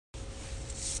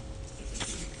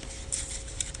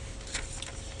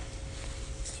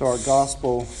So our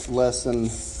gospel lesson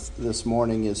this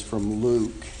morning is from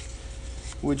Luke.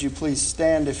 Would you please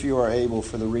stand if you are able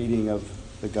for the reading of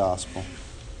the gospel?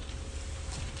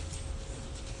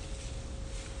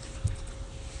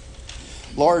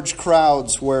 Large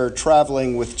crowds were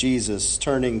traveling with Jesus.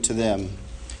 Turning to them,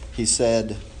 he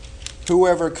said,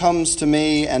 "Whoever comes to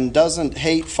me and doesn't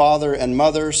hate father and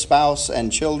mother, spouse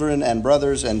and children and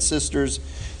brothers and sisters,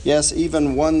 yes,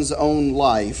 even one's own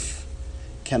life,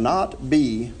 cannot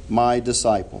be my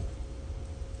disciple.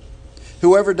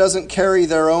 Whoever doesn't carry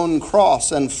their own cross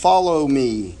and follow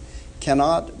me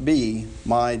cannot be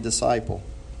my disciple.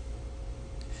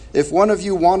 If one of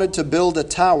you wanted to build a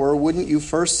tower, wouldn't you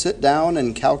first sit down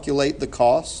and calculate the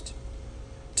cost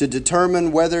to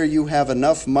determine whether you have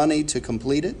enough money to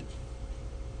complete it?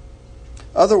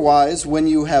 Otherwise, when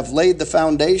you have laid the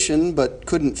foundation but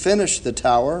couldn't finish the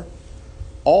tower,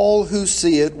 all who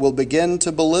see it will begin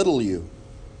to belittle you.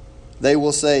 They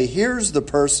will say, 'Here's the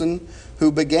person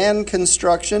who began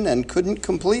construction and couldn't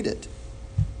complete it.'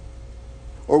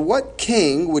 Or what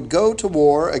king would go to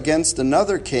war against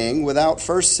another king without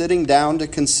first sitting down to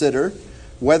consider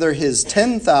whether his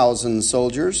 10,000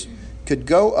 soldiers could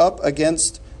go up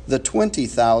against the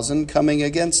 20,000 coming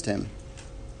against him?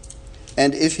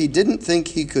 And if he didn't think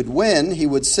he could win, he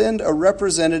would send a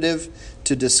representative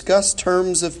to discuss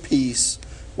terms of peace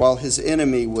while his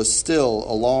enemy was still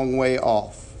a long way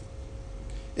off.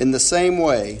 In the same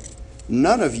way,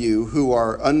 none of you who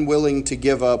are unwilling to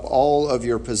give up all of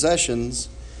your possessions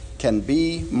can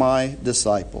be my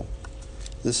disciple."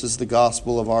 This is the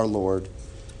gospel of our Lord.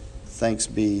 Thanks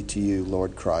be to you,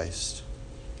 Lord Christ.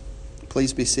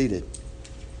 Please be seated.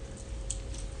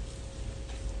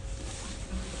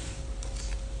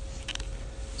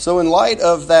 So in light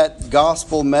of that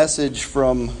gospel message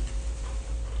from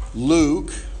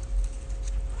Luke,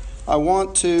 I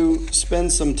want to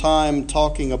spend some time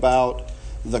talking about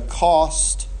the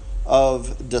cost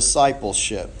of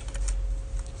discipleship.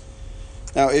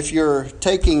 Now, if you're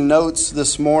taking notes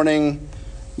this morning,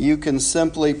 you can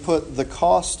simply put "the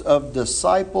cost of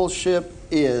discipleship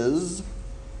is,"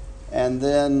 and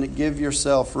then give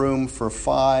yourself room for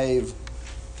 5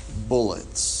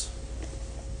 bullets.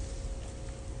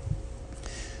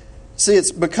 See,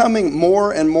 it's becoming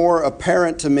more and more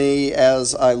apparent to me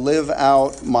as I live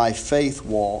out my faith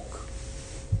walk,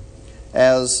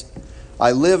 as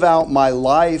I live out my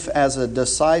life as a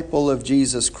disciple of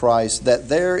Jesus Christ, that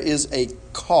there is a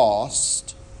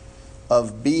cost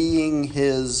of being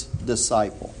his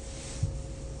disciple.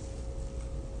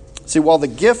 See, while the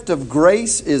gift of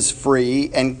grace is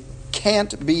free and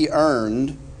can't be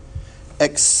earned,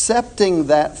 accepting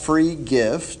that free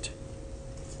gift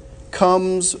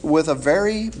comes with a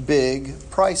very big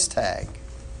price tag.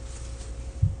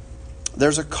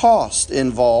 There's a cost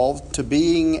involved to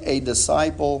being a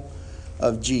disciple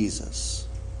of Jesus.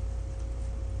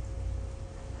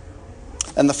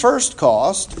 And the first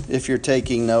cost, if you're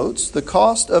taking notes, the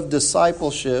cost of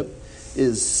discipleship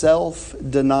is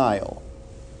self-denial.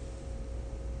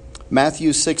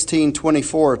 Matthew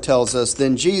 16:24 tells us,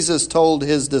 "Then Jesus told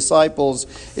his disciples,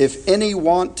 'If any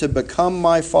want to become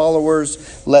my followers,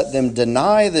 let them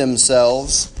deny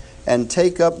themselves and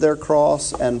take up their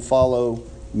cross and follow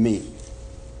me.'"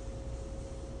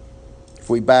 If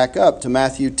we back up to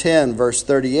Matthew 10, verse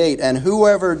 38, "And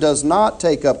whoever does not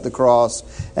take up the cross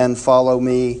and follow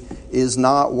me is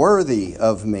not worthy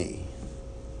of me."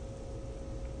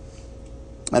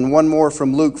 And one more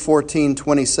from Luke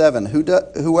 14:27.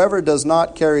 "Whoever does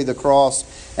not carry the cross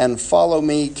and follow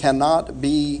me cannot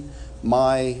be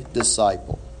my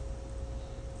disciple."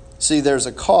 See, there's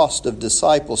a cost of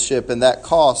discipleship, and that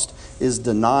cost is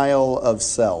denial of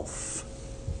self.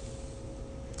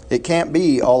 It can't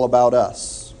be all about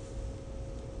us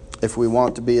if we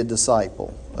want to be a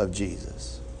disciple of Jesus.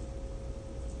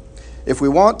 If we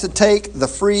want to take the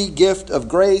free gift of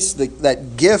grace,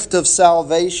 that gift of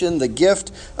salvation, the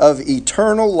gift of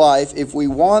eternal life, if we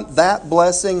want that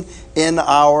blessing in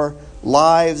our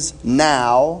lives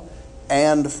now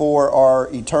and for our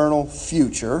eternal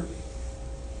future,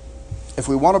 if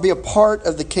we want to be a part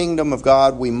of the kingdom of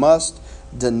God, we must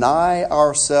deny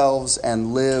ourselves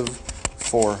and live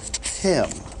for him.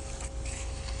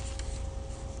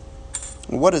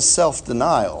 What is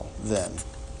self-denial then?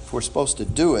 If we're supposed to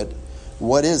do it,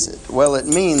 what is it? Well, it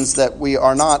means that we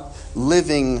are not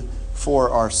living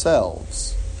for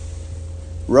ourselves.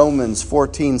 Romans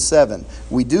 14:7.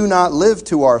 "We do not live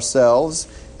to ourselves,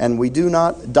 and we do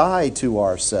not die to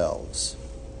ourselves."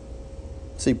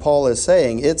 See, Paul is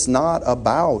saying it's not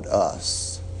about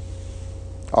us.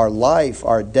 Our life,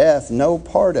 our death, no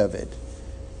part of it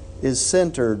is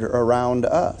centered around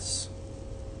us.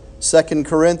 2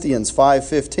 Corinthians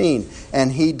 5:15,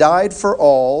 and he died for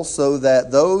all so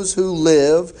that those who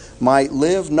live might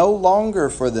live no longer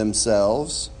for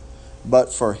themselves,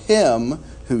 but for him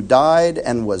who died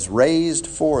and was raised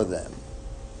for them.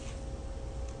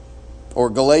 Or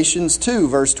Galatians 2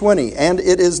 verse 20, and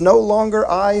it is no longer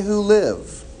I who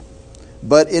live,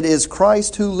 but it is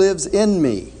Christ who lives in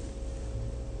me.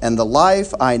 And the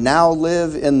life I now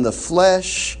live in the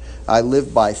flesh, I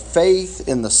live by faith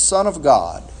in the Son of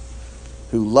God,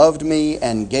 who loved me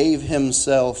and gave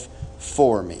himself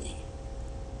for me.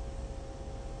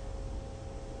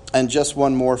 And just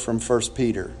one more from 1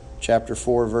 Peter chapter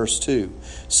 4, verse 2.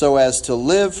 So as to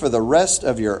live for the rest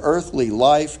of your earthly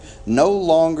life, no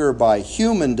longer by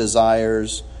human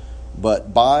desires,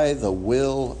 but by the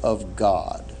will of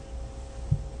God.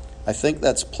 I think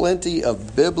that's plenty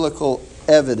of biblical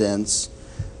evidence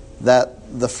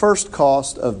that the first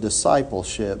cost of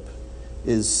discipleship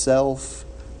is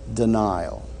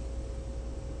self-denial.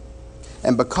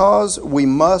 And because we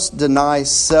must deny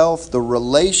self, the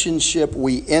relationship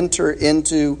we enter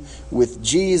into with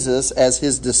Jesus as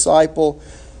his disciple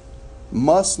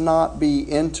must not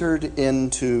be entered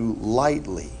into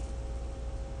lightly.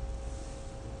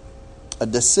 A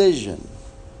decision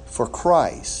for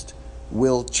Christ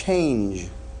will change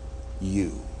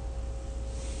you.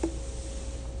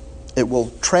 It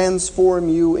will transform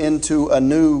you into a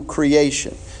new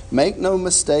creation. Make no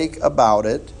mistake about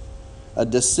it. A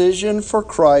decision for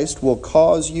Christ will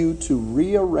cause you to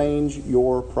rearrange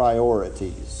your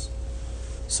priorities.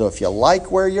 So if you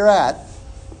like where you're at,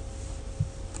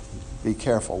 be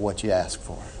careful what you ask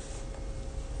for.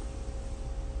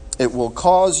 It will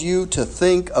cause you to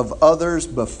think of others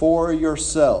before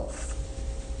yourself.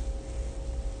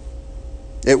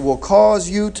 It will cause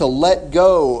you to let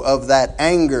go of that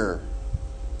anger,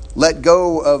 let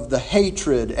go of the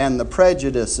hatred and the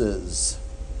prejudices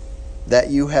that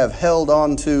you have held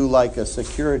on to like a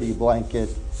security blanket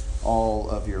all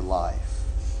of your life.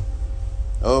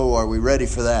 Oh, are we ready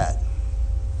for that?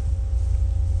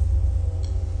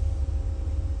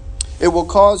 It will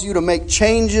cause you to make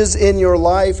changes in your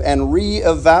life and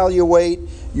reevaluate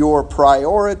your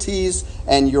priorities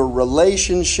and your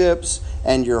relationships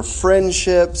and your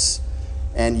friendships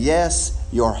and, yes,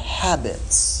 your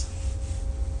habits.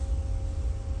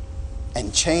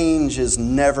 And change is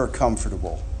never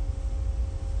comfortable.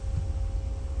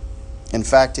 In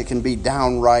fact, it can be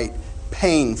downright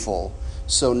painful.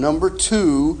 So, number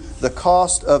 2, the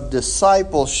cost of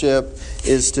discipleship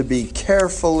is to be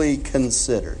carefully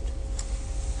considered.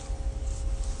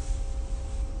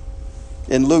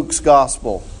 In Luke's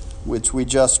Gospel, which we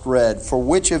just read, for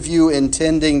which of you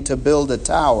intending to build a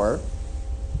tower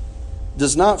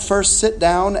does not first sit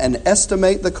down and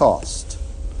estimate the cost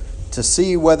to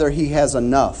see whether he has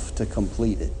enough to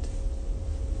complete it?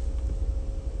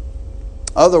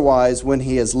 Otherwise, when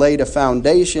he has laid a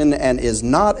foundation and is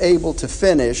not able to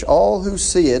finish, all who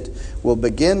see it will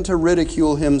begin to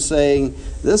ridicule him, saying,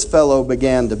 this fellow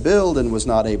began to build and was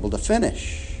not able to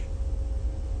finish.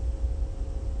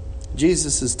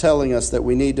 Jesus is telling us that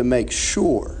we need to make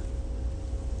sure,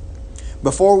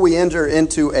 before we enter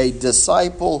into a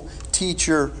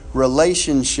disciple-teacher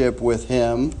relationship with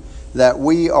him, that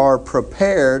we are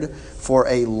prepared for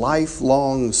a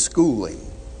lifelong schooling.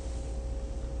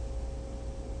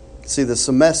 See, the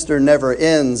semester never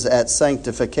ends at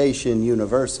Sanctification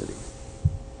University.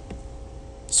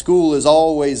 School is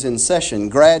always in session.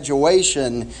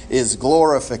 Graduation is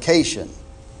glorification.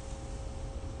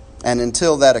 And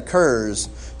until that occurs,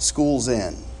 school's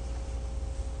in.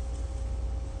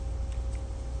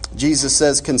 Jesus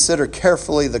says, consider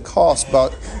carefully the cost,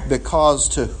 because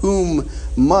to whom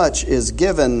much is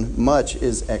given, much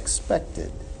is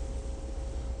expected.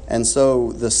 And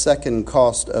so the second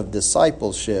cost of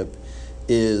discipleship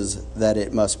is that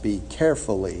it must be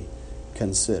carefully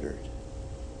considered.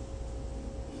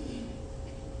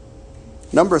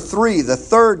 Number 3, the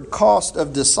third cost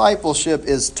of discipleship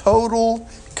is total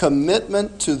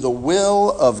commitment to the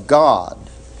will of God.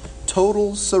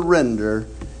 Total surrender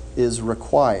is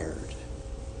required.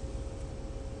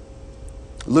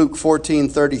 Luke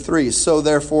 14:33, so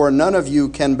therefore none of you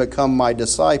can become my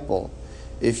disciple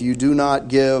if you do not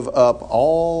give up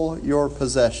all your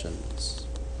possessions.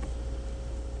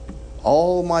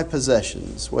 All my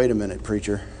possessions. Wait a minute,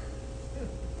 preacher.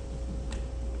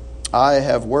 I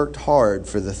have worked hard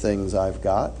for the things I've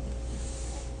got.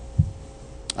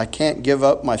 I can't give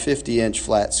up my 50-inch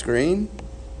flat screen.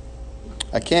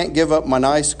 I can't give up my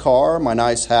nice car, my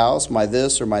nice house, my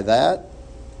this or my that.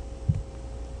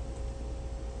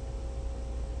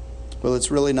 Well, it's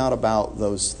really not about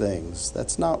those things.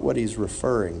 That's not what he's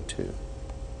referring to.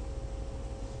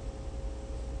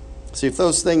 See, if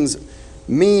those things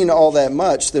mean all that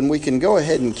much, then we can go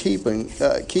ahead and keep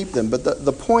them. But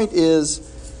the point is,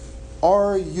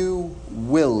 are you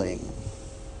willing?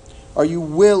 Are you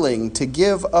willing to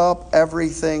give up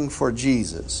everything for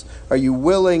Jesus? Are you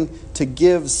willing to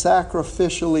give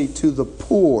sacrificially to the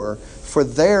poor for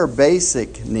their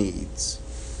basic needs,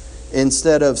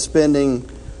 instead of spending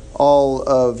all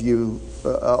of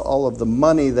the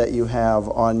money that you have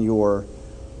on your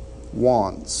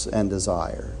wants and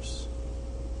desires?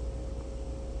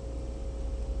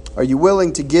 Are you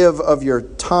willing to give of your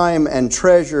time and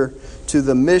treasure to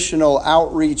the missional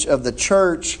outreach of the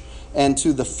church and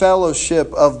to the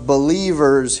fellowship of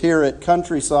believers here at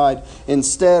Countryside,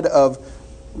 instead of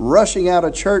rushing out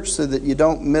of church so that you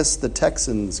don't miss the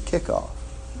Texans kickoff?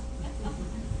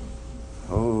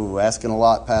 Oh, asking a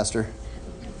lot, Pastor.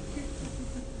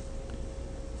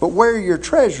 But where your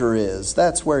treasure is,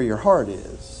 that's where your heart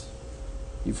is.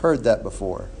 You've heard that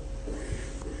before.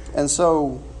 And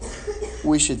so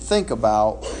we should think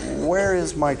about, where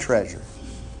is my treasure?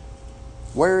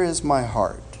 Where is my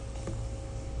heart?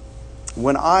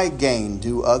 When I gain,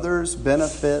 do others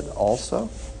benefit also?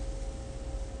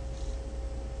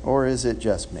 Or is it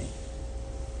just me?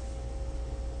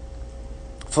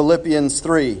 Philippians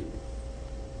 3,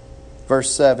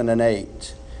 verse 7 and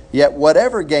 8. Yet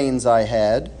whatever gains I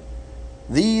had,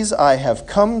 these I have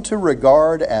come to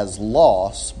regard as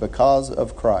loss because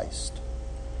of Christ.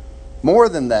 More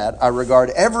than that, I regard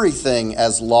everything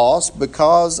as loss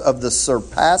because of the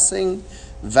surpassing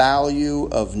value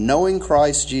of knowing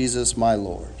Christ Jesus my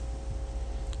Lord.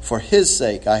 For his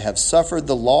sake I have suffered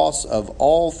the loss of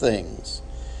all things,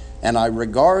 and I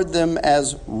regard them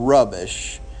as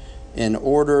rubbish, in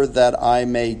order that I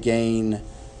may gain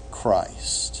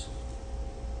Christ.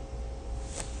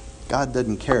 God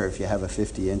doesn't care if you have a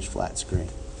 50-inch flat screen.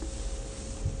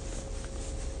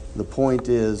 The point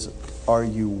is, are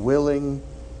you willing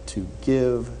to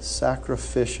give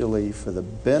sacrificially for the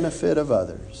benefit of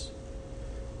others?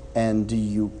 And do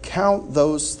you count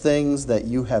those things that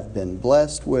you have been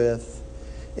blessed with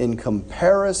in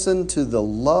comparison to the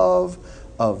love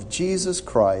of Jesus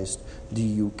Christ? Do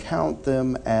you count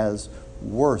them as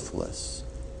worthless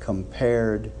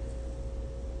compared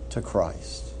to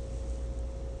Christ?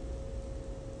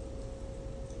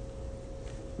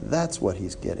 That's what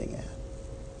he's getting at.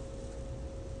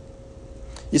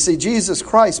 You see, Jesus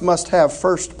Christ must have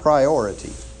first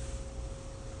priority.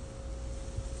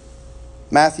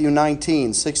 Matthew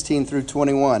 19, 16 through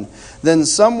 21. Then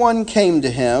someone came to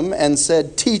him and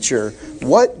said, "Teacher,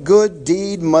 what good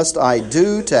deed must I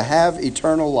do to have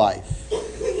eternal life?"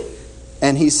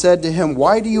 And he said to him,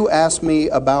 "Why do you ask me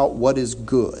about what is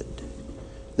good?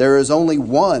 There is only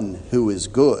one who is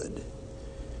good.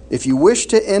 If you wish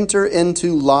to enter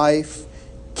into life,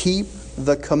 keep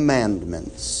the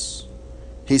commandments."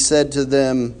 He said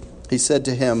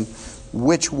to him,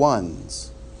 "Which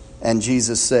ones?" And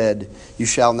Jesus said, "You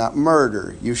shall not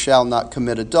murder, you shall not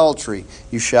commit adultery,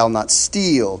 you shall not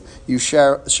steal, you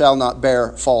shall not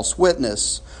bear false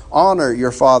witness, honor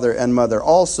your father and mother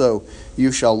also,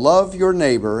 you shall love your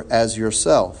neighbor as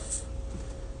yourself."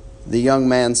 The young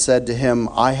man said to him,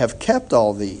 "I have kept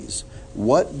all these.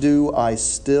 What do I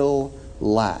still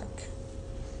lack?"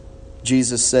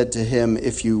 Jesus said to him,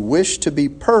 "If you wish to be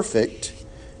perfect,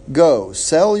 go,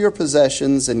 sell your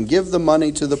possessions and give the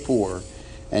money to the poor,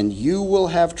 and you will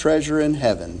have treasure in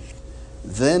heaven.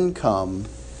 Then come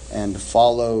and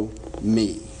follow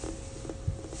me."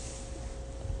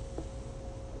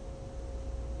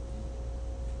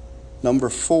 Number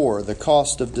 4, the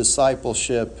cost of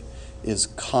discipleship is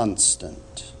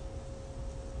constant.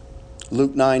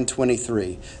 Luke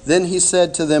 9:23. Then he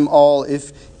said to them all,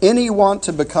 "If any want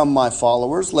to become my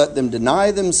followers, let them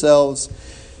deny themselves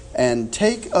and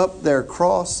take up their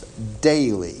cross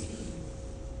daily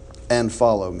and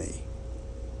follow me."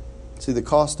 See, the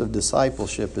cost of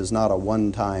discipleship is not a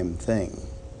one-time thing.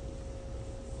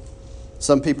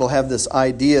 Some people have this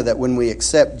idea that when we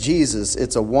accept Jesus,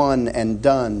 it's a one and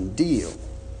done deal.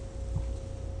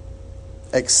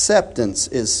 Acceptance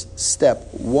is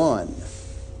step 1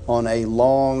 on a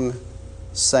long,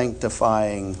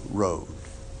 sanctifying road.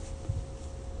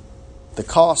 The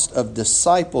cost of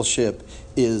discipleship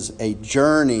is a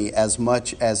journey as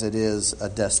much as it is a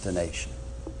destination.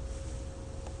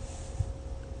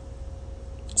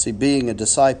 See, being a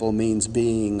disciple means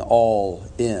being all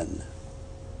in.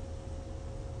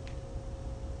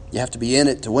 You have to be in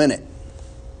it to win it.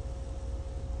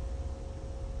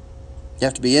 You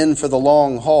have to be in for the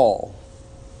long haul.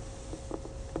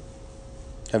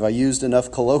 Have I used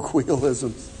enough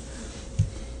colloquialisms?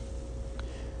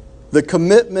 The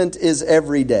commitment is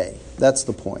every day. That's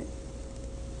the point.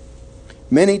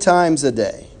 many times a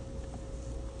day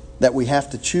that we have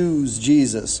to choose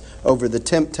Jesus over the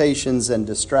temptations and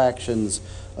distractions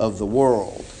of the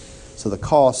world. So the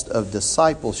cost of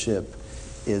discipleship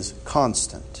is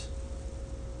constant.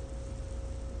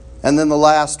 And then the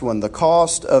last one, the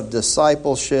cost of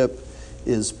discipleship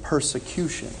is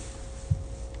persecution.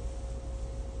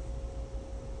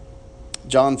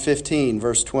 John 15,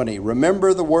 verse 20.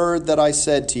 Remember the word that I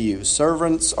said to you,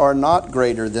 servants are not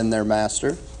greater than their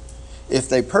master. If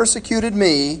they persecuted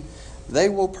me, they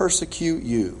will persecute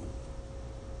you.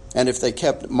 And if they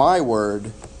kept my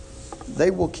word,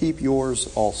 they will keep yours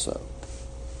also.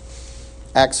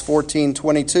 Acts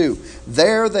 14:22.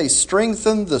 There they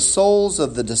strengthened the souls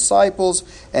of the disciples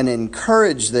and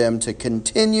encouraged them to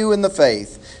continue in the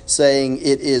faith, saying,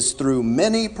 it is through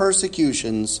many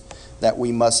persecutions that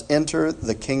we must enter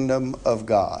the kingdom of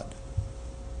God.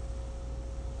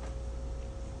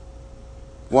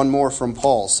 One more from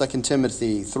Paul, 2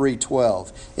 Timothy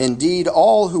 3:12. Indeed,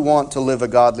 all who want to live a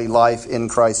godly life in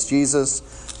Christ Jesus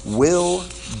will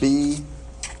be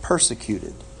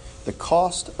persecuted. The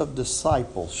cost of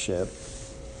discipleship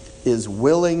is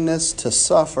willingness to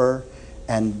suffer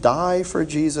and die for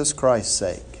Jesus Christ's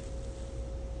sake.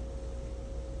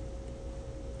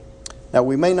 Now,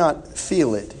 we may not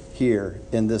feel it here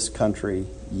in this country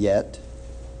yet,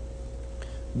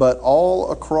 but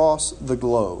all across the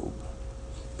globe,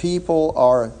 people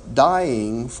are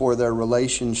dying for their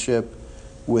relationship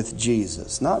with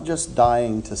Jesus. Not just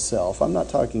dying to self. I'm not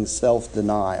talking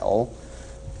self-denial.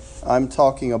 I'm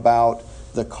talking about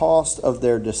the cost of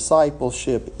their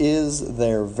discipleship is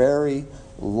their very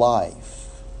life.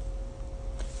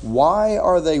 Why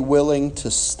are they willing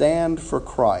to stand for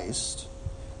Christ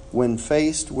when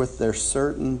faced with their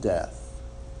certain death?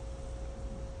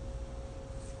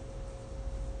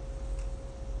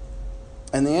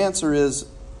 And the answer is,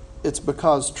 it's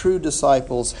because true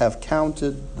disciples have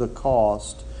counted the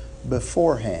cost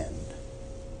beforehand.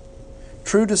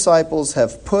 True disciples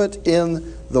have put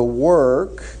in the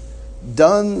work,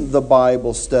 done the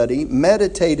Bible study,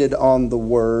 meditated on the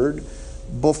Word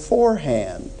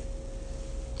beforehand.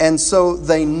 And so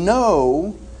they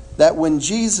know that when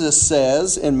Jesus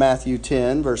says in Matthew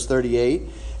 10, verse 38,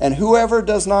 and whoever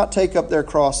does not take up their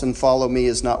cross and follow me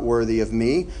is not worthy of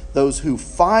me. Those who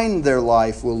find their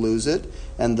life will lose it,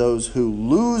 and those who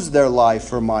lose their life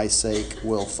for my sake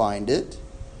will find it.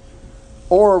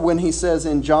 Or when he says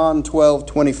in John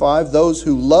 12:25, those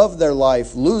who love their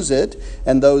life lose it,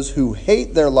 and those who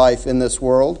hate their life in this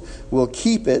world will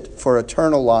keep it for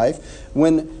eternal life.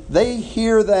 When they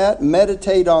hear that,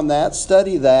 meditate on that,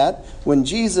 study that, when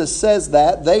Jesus says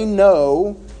that, they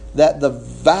know that the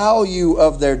value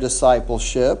of their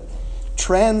discipleship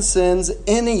transcends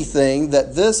anything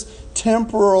that this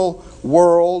temporal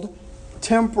world,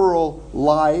 temporal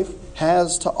life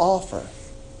has to offer.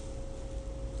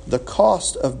 The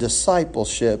cost of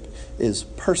discipleship is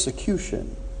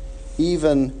persecution,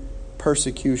 even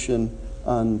persecution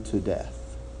unto death.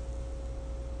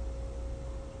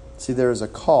 See, there is a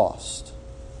cost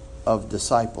of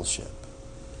discipleship.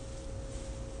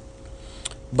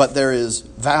 But there is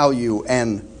value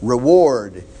and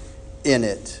reward in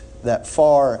it that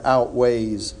far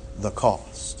outweighs the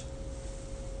cost.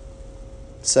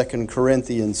 2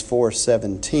 Corinthians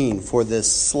 4:17, for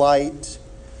this slight,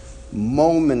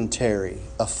 momentary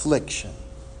affliction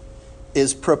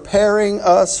is preparing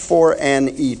us for an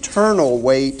eternal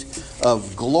weight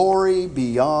of glory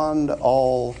beyond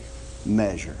all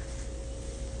measure.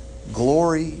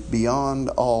 Glory beyond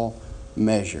all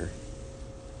measure.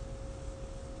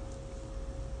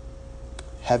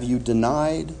 Have you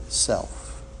denied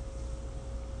self?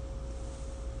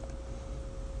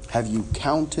 Have you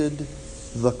counted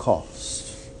the cost?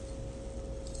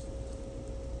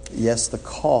 Yes, the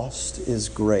cost is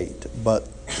great, but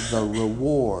the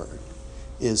reward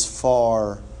is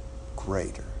far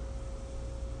greater.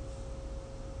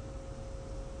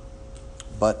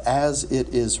 But as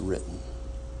it is written,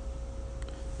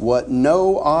 what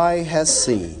no eye has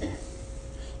seen,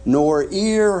 nor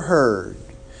ear heard,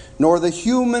 nor the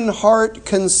human heart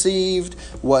conceived,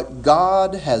 what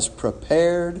God has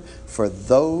prepared for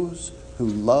those who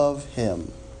love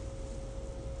Him.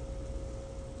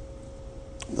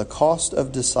 The cost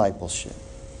of discipleship,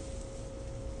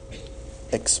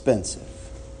 expensive.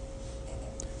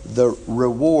 The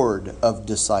reward of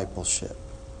discipleship,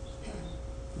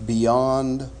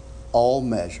 beyond all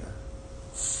measure,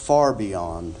 far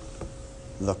beyond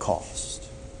the cost.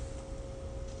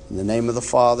 In the name of the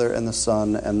Father, and the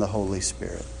Son, and the Holy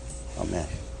Spirit. Amen.